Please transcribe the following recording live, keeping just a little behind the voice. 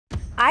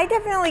I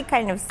definitely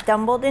kind of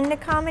stumbled into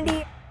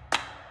comedy.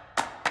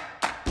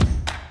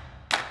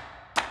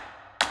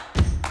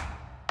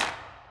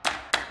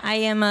 I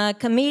am a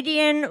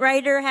comedian,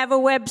 writer, have a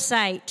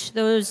website.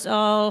 Those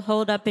all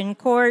hold up in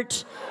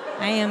court.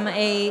 I am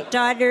a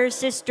daughter,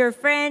 sister,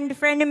 friend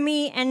of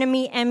me,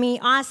 enemy, Emmy,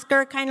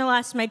 Oscar. Kind of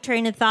lost my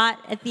train of thought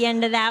at the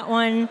end of that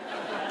one.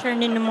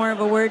 Turned into more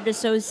of a word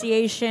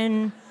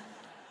association.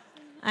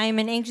 I am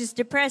an anxious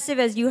depressive,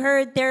 as you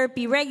heard,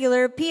 therapy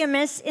regular,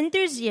 PMS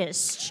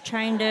enthusiast.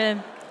 Trying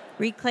to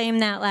reclaim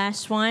that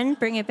last one,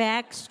 bring it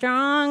back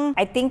strong.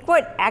 I think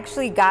what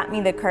actually got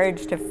me the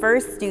courage to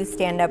first do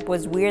stand-up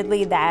was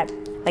weirdly that,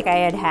 like, I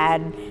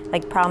had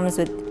like problems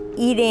with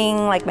eating,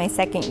 like my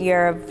second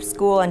year of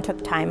school, and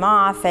took time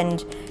off,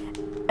 and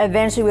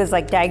eventually was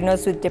like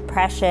diagnosed with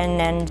depression.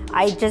 And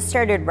I just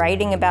started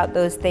writing about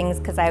those things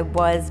because I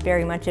was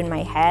very much in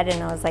my head,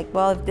 and I was like,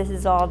 well, if this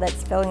is all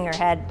that's filling your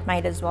head,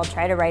 might as well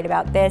try to write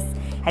about this.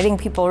 I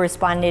think people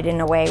responded in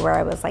a way where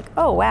I was like,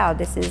 oh wow,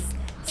 this is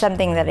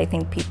something that I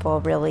think people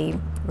really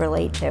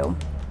relate to.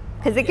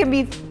 Because it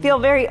can feel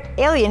very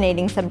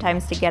alienating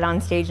sometimes to get on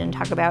stage and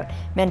talk about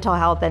mental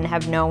health and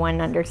have no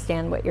one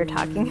understand what you're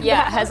talking about.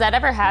 Yeah, has that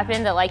ever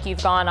happened that like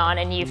you've gone on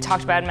and you've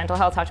talked about mental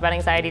health, talked about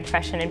anxiety,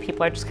 depression, and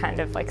people are just kind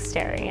of like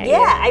staring at you?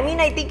 Yeah, I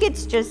mean, I think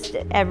it's just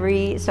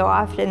every so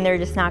often they're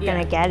just not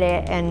gonna get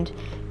it, and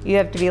you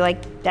have to be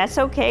like, that's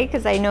okay,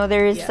 because I know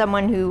there is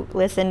someone who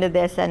listened to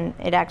this and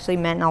it actually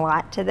meant a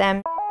lot to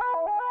them.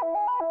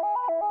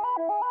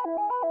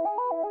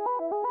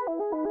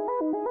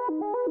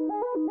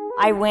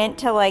 I went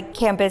to like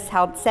campus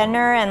health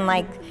center, and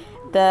like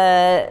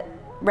the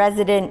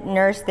resident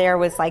nurse there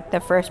was like the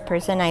first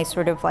person I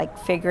sort of like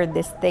figured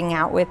this thing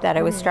out with that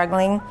I was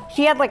struggling.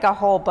 She had like a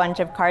whole bunch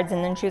of cards,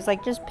 and then she was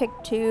like, just pick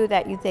 2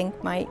 that you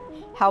think might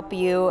help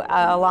you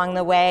along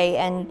the way.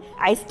 And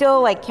I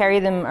still like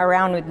carry them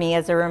around with me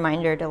as a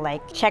reminder to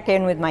like check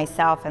in with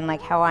myself and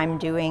like how I'm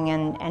doing,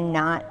 and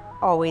not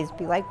always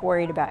be like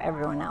worried about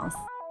everyone else.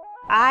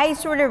 I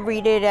sort of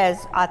read it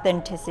as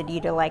authenticity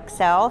to like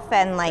self,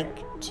 and like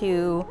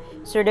to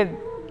sort of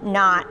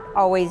not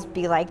always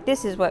be like,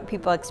 this is what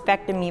people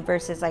expect of me,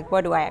 versus like,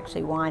 what do I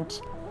actually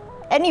want?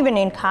 And even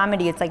in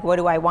comedy, it's like, what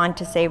do I want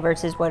to say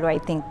versus what do I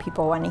think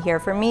people want to hear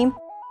from me?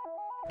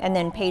 And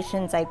then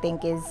patience, I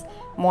think, is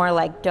more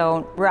like,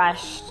 don't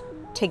rush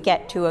to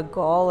get to a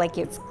goal. Like,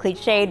 it's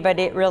cliched, but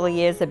it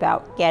really is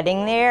about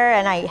getting there.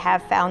 And I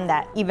have found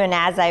that even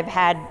as I've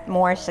had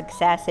more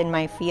success in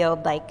my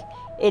field, like,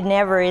 it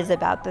never is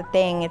about the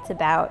thing. It's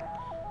about,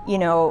 you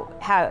know,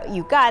 how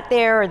you got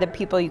there or the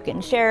people you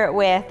can share it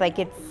with. Like,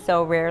 it's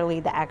so rarely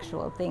the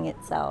actual thing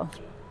itself.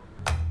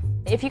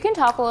 If you can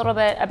talk a little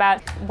bit about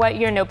what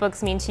your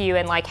notebooks mean to you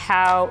and like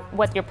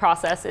what your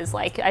process is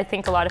like. I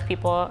think a lot of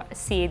people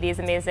see these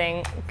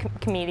amazing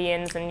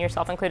comedians, and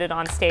yourself included,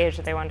 on stage,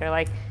 and they wonder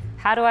like,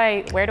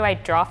 where do I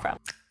draw from?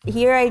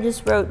 Here I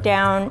just wrote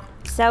down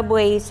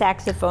subway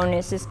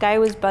saxophonist. This guy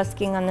was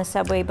busking on the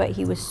subway, but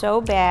he was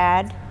so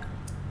bad.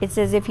 It's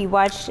as if he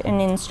watched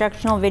an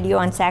instructional video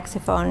on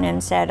saxophone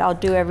and said, I'll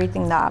do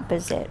everything the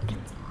opposite.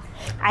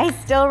 I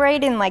still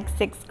write in like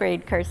 6th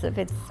grade cursive.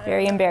 It's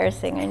very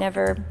embarrassing. I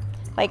never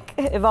like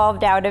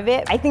evolved out of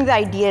it. I think the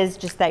idea is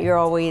just that you're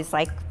always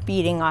like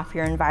beating off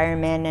your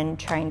environment and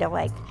trying to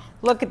like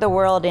look at the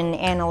world in an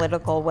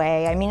analytical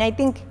way. I mean, I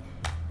think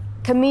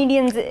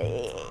comedians,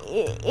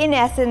 in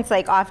essence,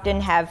 like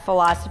often have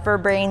philosopher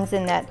brains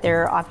in that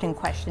they're often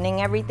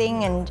questioning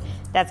everything, and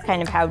that's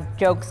kind of how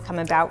jokes come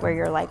about, where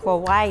you're like, well,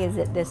 why is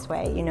it this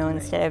way, you know,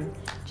 instead of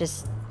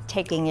just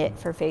taking it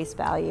for face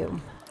value.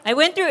 I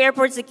went through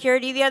airport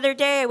security the other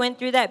day. I went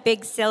through that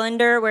big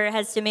cylinder where it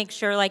has to make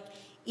sure like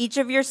each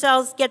of your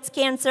cells gets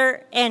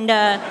cancer, and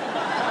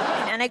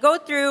I go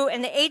through,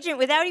 and the agent,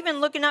 without even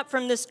looking up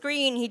from the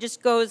screen, he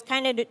just goes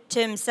kind of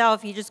to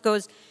himself, he just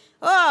goes,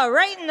 oh,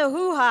 right in the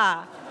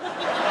hoo-ha.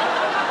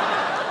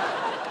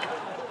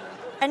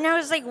 And I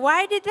was like,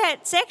 why did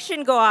that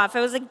section go off?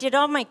 I was like, did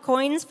all my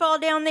coins fall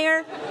down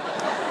there?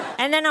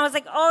 And then I was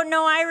like, oh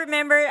no, I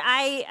remember,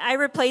 I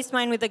replaced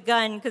mine with a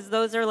gun because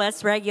those are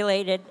less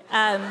regulated.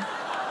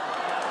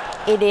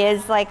 It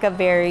is like a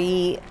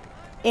very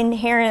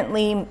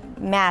inherently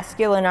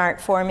masculine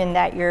art form in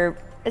that you're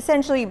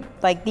essentially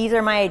like, these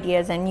are my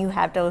ideas and you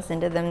have to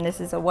listen to them. This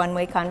is a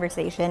one-way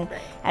conversation.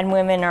 And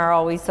women are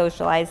always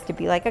socialized to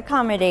be like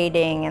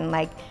accommodating and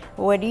like,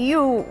 what do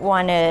you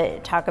want to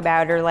talk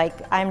about? Or like,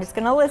 I'm just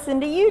going to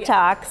listen to you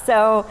talk.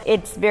 So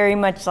it's very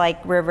much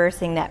like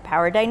reversing that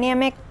power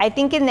dynamic. I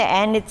think in the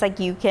end, it's like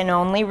you can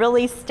only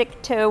really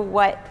stick to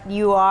what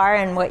you are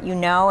and what you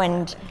know,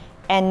 and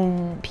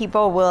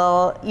people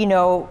will, you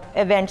know,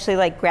 eventually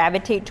like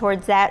gravitate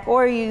towards that,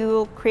 or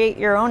you create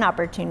your own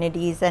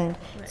opportunities. And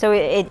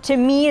so to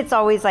me, it's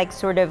always like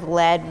sort of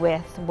led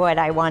with what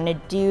I want to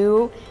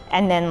do,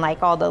 and then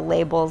like all the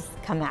labels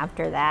come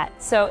after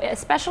that. So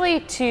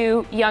especially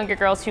to younger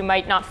girls who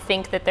might not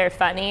think that they're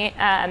funny,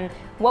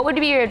 what would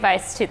be your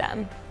advice to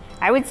them?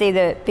 I would say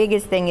the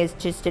biggest thing is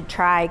just to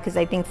try, because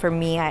I think for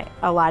me,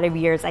 a lot of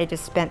years I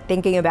just spent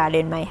thinking about it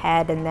in my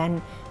head and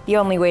then the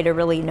only way to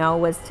really know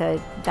was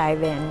to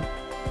dive in.